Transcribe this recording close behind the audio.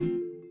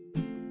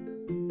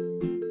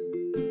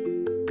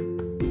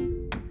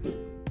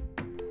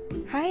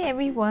Hi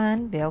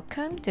everyone,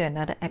 welcome to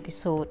another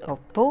episode of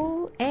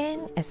Bold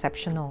and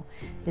Exceptional.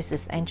 This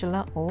is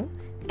Angela O,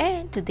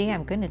 and today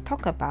I'm going to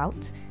talk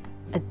about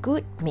a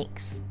good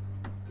mix.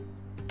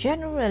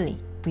 Generally,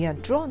 we are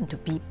drawn to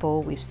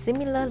people with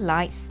similar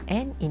likes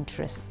and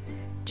interests,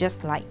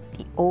 just like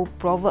the old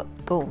proverb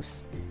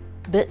goes,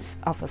 birds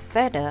of a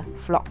feather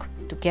flock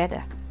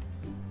together.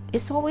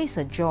 It's always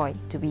a joy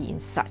to be in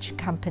such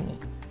company.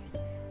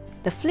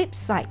 The flip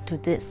side to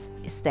this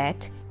is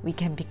that we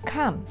can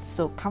become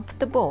so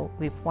comfortable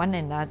with one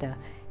another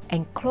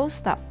and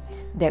closed up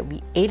that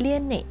we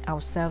alienate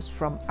ourselves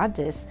from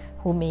others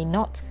who may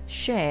not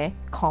share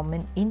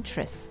common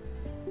interests.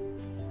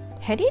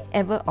 Had it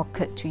ever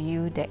occurred to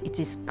you that it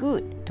is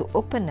good to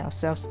open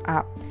ourselves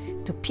up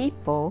to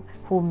people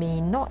who may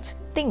not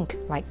think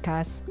like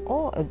us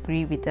or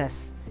agree with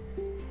us?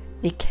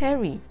 They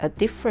carry a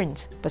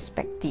different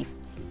perspective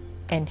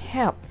and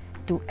help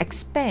to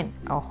expand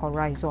our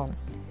horizon.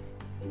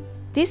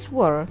 This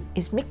world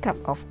is made up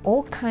of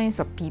all kinds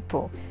of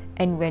people,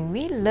 and when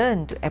we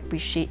learn to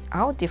appreciate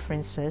our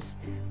differences,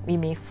 we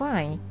may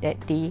find that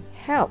they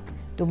help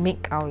to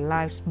make our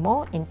lives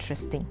more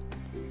interesting.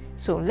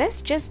 So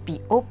let's just be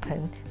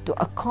open to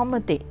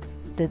accommodate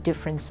the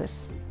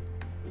differences.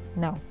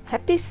 Now,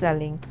 happy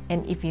selling,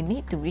 and if you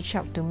need to reach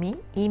out to me,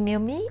 email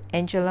me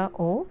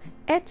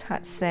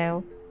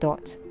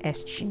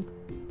angelao@heartsell.sg.